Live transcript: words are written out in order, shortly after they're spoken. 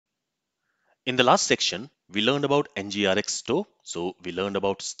In the last section, we learned about NgRx Store. So we learned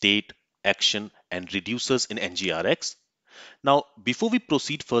about state, action, and reducers in NgRx. Now, before we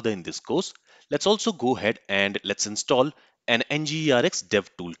proceed further in this course, let's also go ahead and let's install an NgRx Dev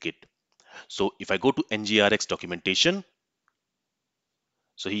Toolkit. So if I go to NgRx documentation,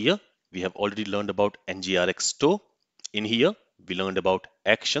 so here we have already learned about NgRx Store. In here, we learned about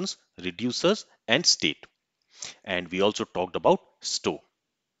actions, reducers, and state. And we also talked about store.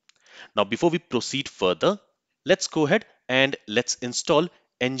 Now, before we proceed further, let's go ahead and let's install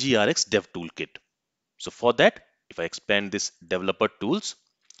NgRx Dev Toolkit. So for that, if I expand this developer tools,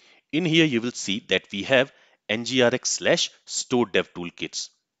 in here you will see that we have NgRx/Store Dev Toolkits.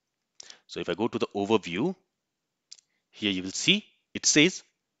 So if I go to the overview, here you will see it says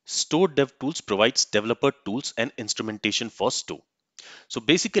Store DevTools provides developer tools and instrumentation for store. So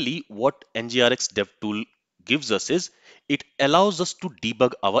basically what NgRx DevTool gives us is it allows us to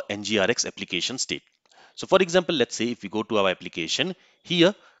debug our NgRx application state. So for example, let's say if we go to our application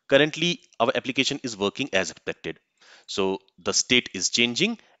here, currently our application is working as expected. So the state is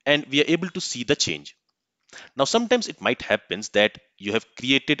changing and we are able to see the change. Now, sometimes it might happen that you have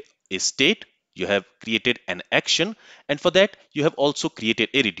created a state, you have created an action, and for that you have also created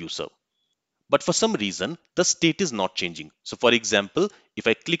a reducer. But for some reason, the state is not changing. So for example, if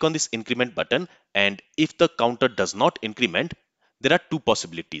I click on this increment button and if the counter does not increment, there are two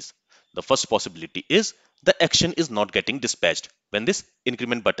possibilities. The first possibility is the action is not getting dispatched when this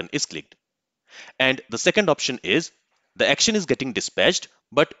increment button is clicked. And the second option is the action is getting dispatched,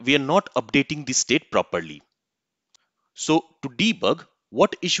 but we are not updating the state properly. So to debug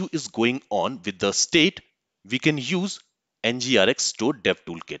what issue is going on with the state, we can use NgRx Store Dev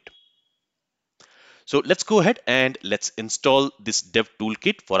Toolkit. So let's go ahead and let's install this Dev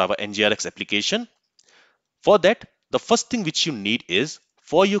Toolkit for our NgRx application. For that, the first thing which you need is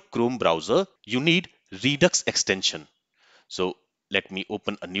for your Chrome browser, you need Redux extension. So let me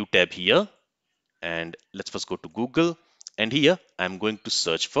open a new tab here and let's first go to Google. And here I'm going to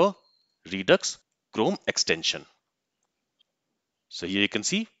search for Redux Chrome extension. So here you can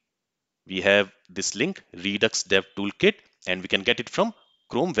see we have this link Redux Dev Toolkit and we can get it from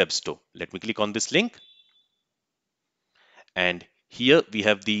Chrome Web Store. Let me click on this link. And here we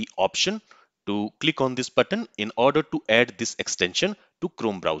have the option to click on this button in order to add this extension to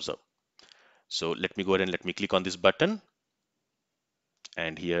Chrome browser. So let me go ahead and let me click on this button.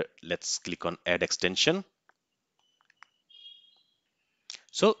 And here let's click on add extension.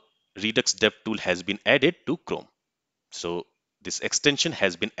 So Redux DevTool has been added to Chrome. So this extension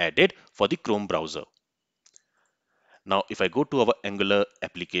has been added for the Chrome browser. Now if I go to our Angular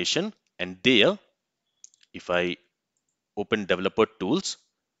application and there, if I open developer tools,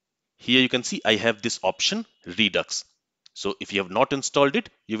 here you can see I have this option Redux. So if you have not installed it,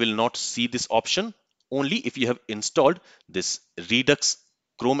 you will not see this option. Only if you have installed this Redux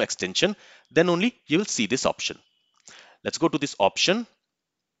Chrome extension, then only you will see this option. Let's go to this option.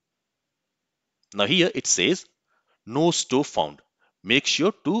 Now here it says no store found. Make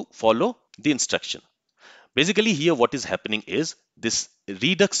sure to follow the instruction. Basically here what is happening is this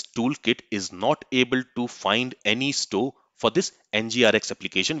Redux toolkit is not able to find any store for this NgRx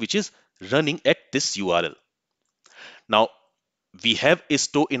application which is running at this URL. Now we have a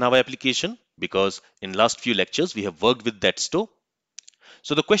store in our application because in last few lectures we have worked with that store.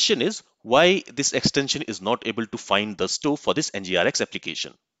 So the question is why this extension is not able to find the store for this NgRx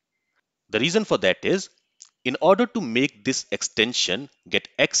application. The reason for that is in order to make this extension get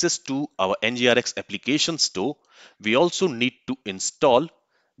access to our NgRx application store, we also need to install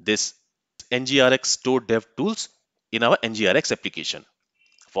this NgRx Store DevTools in our NgRx application.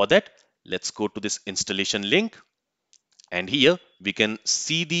 For that, let's go to this installation link. And here we can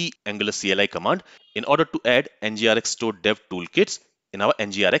see the Angular CLI command in order to add NgRx Store Dev Toolkits in our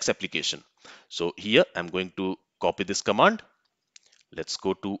NgRx application. So here I'm going to copy this command. Let's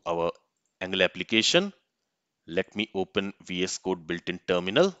go to our Angular application. Let me open VS Code built-in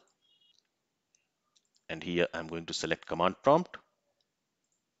terminal. And here I'm going to select command prompt.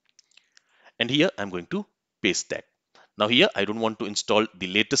 And here I'm going to paste that. Now here I don't want to install the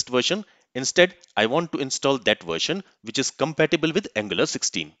latest version. Instead, I want to install that version which is compatible with Angular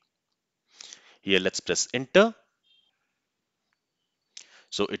 16. Here let's press enter.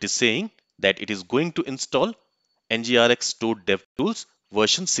 So it is saying that it is going to install NgRx Store DevTools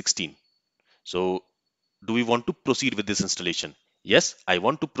version 16. So do we want to proceed with this installation? Yes, I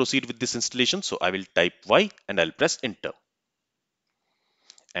want to proceed with this installation. So I will type Y and I'll press enter.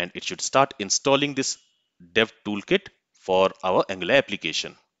 And it should start installing this Dev Toolkit for our Angular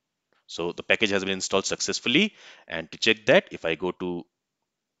application. So the package has been installed successfully. And to check that, if I go to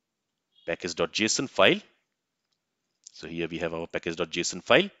package.json file. So here we have our package.json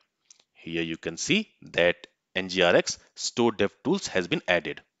file. Here you can see that NgRx Store DevTools has been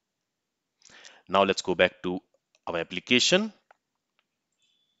added. Now let's go back to our application.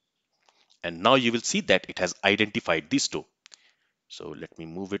 And now you will see that it has identified the store. So let me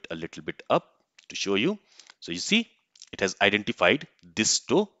move it a little bit up to show you. So you see, it has identified this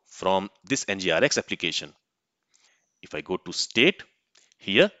store from this NgRx application. If I go to state,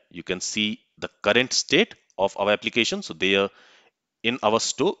 here you can see the current state of our application. So there in our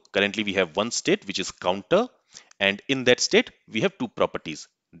store, currently we have one state, which is counter. And in that state, we have two properties,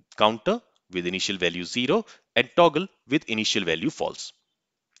 counter with initial value 0 and toggle with initial value false,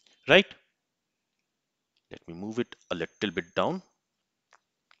 right? Let me move it a little bit down.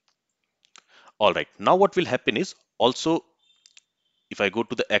 All right, now what will happen is also, if I go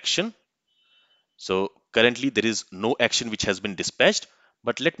to the action, so currently there is no action which has been dispatched,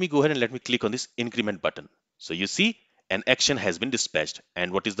 but let me go ahead and let me click on this increment button. So you see an action has been dispatched,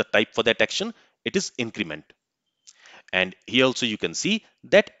 and what is the type for that action? It is increment. And here also you can see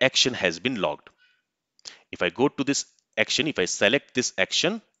that action has been logged. If I go to this action, if I select this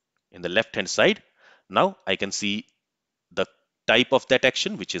action in the left hand side, now I can see the type of that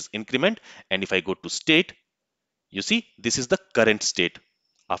action, which is increment. And if I go to state, you see this is the current state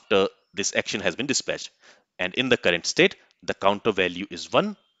after this action has been dispatched. And in the current state, the counter value is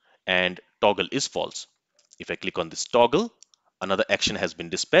 1 and toggle is false. If I click on this toggle, another action has been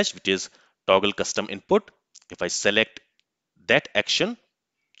dispatched, which is toggle custom input. If I select that action,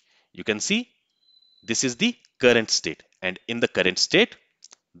 you can see this is the current state, and in the current state,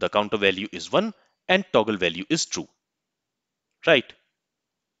 the counter value is 1 and toggle value is true, right?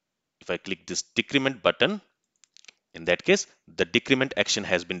 If I click this decrement button, in that case, the decrement action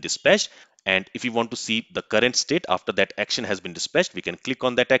has been dispatched. And if you want to see the current state after that action has been dispatched, we can click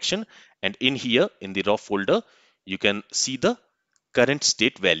on that action. And in here, in the raw folder, you can see the current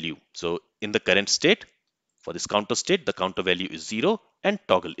state value. So in the current state, for this counter state, the counter value is 0 and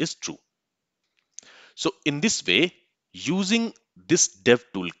toggle is true. So in this way, using this dev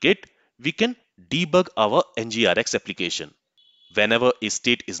toolkit, we can debug our NgRx application. Whenever a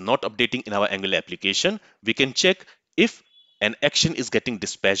state is not updating in our Angular application, we can check if an action is getting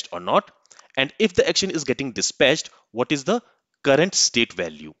dispatched or not. And if the action is getting dispatched, what is the current state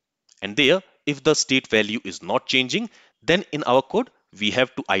value? And there, if the state value is not changing, then in our code, we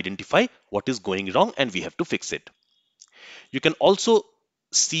have to identify what is going wrong and we have to fix it. You can also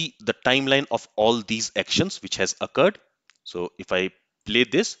see the timeline of all these actions which has occurred. So if I play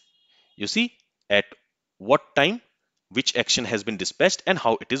this, you see at what time which action has been dispatched and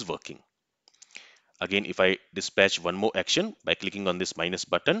how it is working. Again, if I dispatch one more action by clicking on this minus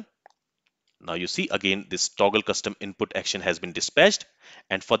button, now you see again this toggle custom input action has been dispatched,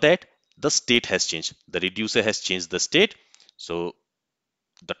 and for that the state has changed. The reducer has changed the state, so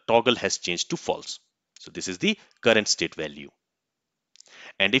the toggle has changed to false. So this is the current state value.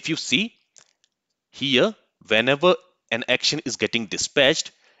 And if you see here, whenever an action is getting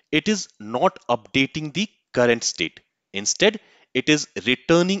dispatched, it is not updating the current state. Instead, it is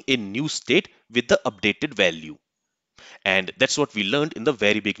returning a new state with the updated value. And that's what we learned in the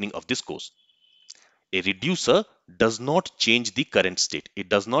very beginning of this course. A reducer does not change the current state. It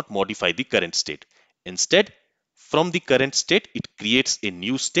does not modify the current state. Instead, from the current state, it creates a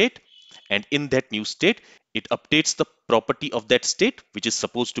new state, and in that new state, it updates the property of that state, which is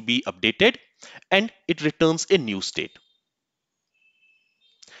supposed to be updated, and it returns a new state.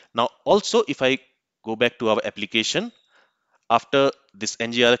 Now, also, if I go back to our application, after this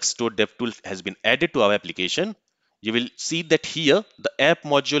NgRx Store DevTools has been added to our application, you will see that here the app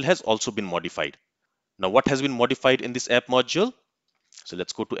module has also been modified. Now, what has been modified in this app module? So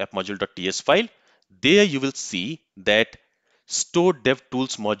let's go to appmodule.ts file. There you will see that Store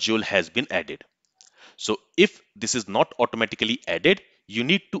DevTools module has been added. So if this is not automatically added, you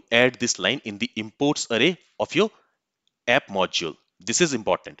need to add this line in the imports array of your app module. This is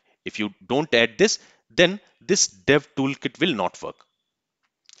important. If you don't add this, then this dev toolkit will not work.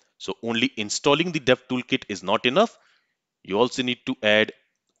 So only installing the dev toolkit is not enough. You also need to add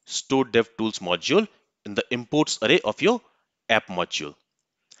store DevTools module in the imports array of your app module.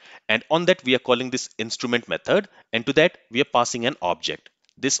 And on that, we are calling this instrument method. And to that, we are passing an object.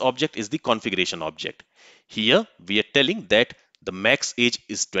 This object is the configuration object. Here, we are telling that the max age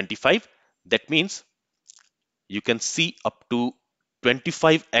is 25. That means you can see up to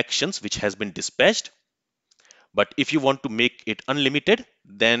 25 actions which has been dispatched. But if you want to make it unlimited,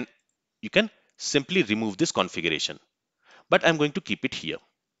 then you can simply remove this configuration. But I'm going to keep it here.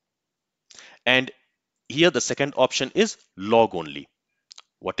 And here the second option is log only.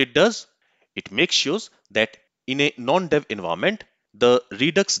 What it does, It makes sure that in a non-dev environment, the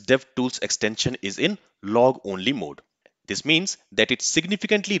Redux DevTools extension is in log-only mode. This means that it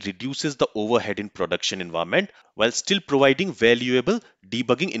significantly reduces the overhead in production environment while still providing valuable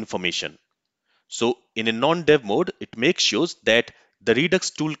debugging information. So in a non-dev mode, it makes sure that the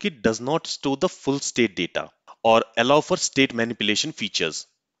Redux toolkit does not store the full state data or allow for state manipulation features.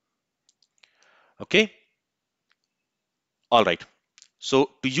 Okay, all right.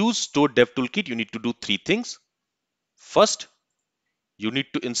 So to use Store Dev Toolkit, you need to do three things. First, you need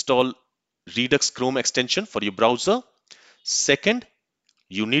to install Redux Chrome extension for your browser. Second,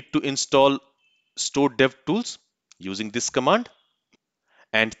 you need to install Store Dev Tools using this command.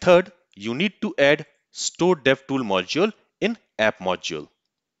 And third, you need to add Store Dev Tool module in App module.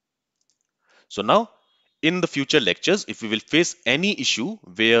 So now, in the future lectures, if we will face any issue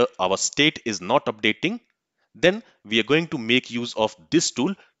where our state is not updating, then we are going to make use of this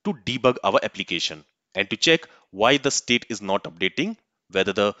tool to debug our application and to check why the state is not updating,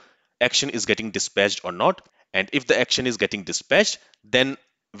 whether the action is getting dispatched or not, and if the action is getting dispatched, then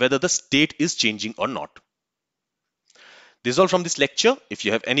whether the state is changing or not. This is all from this lecture. If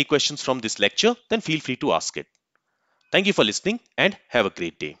you have any questions from this lecture, then feel free to ask it. Thank you for listening and have a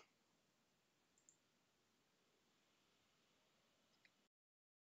great day.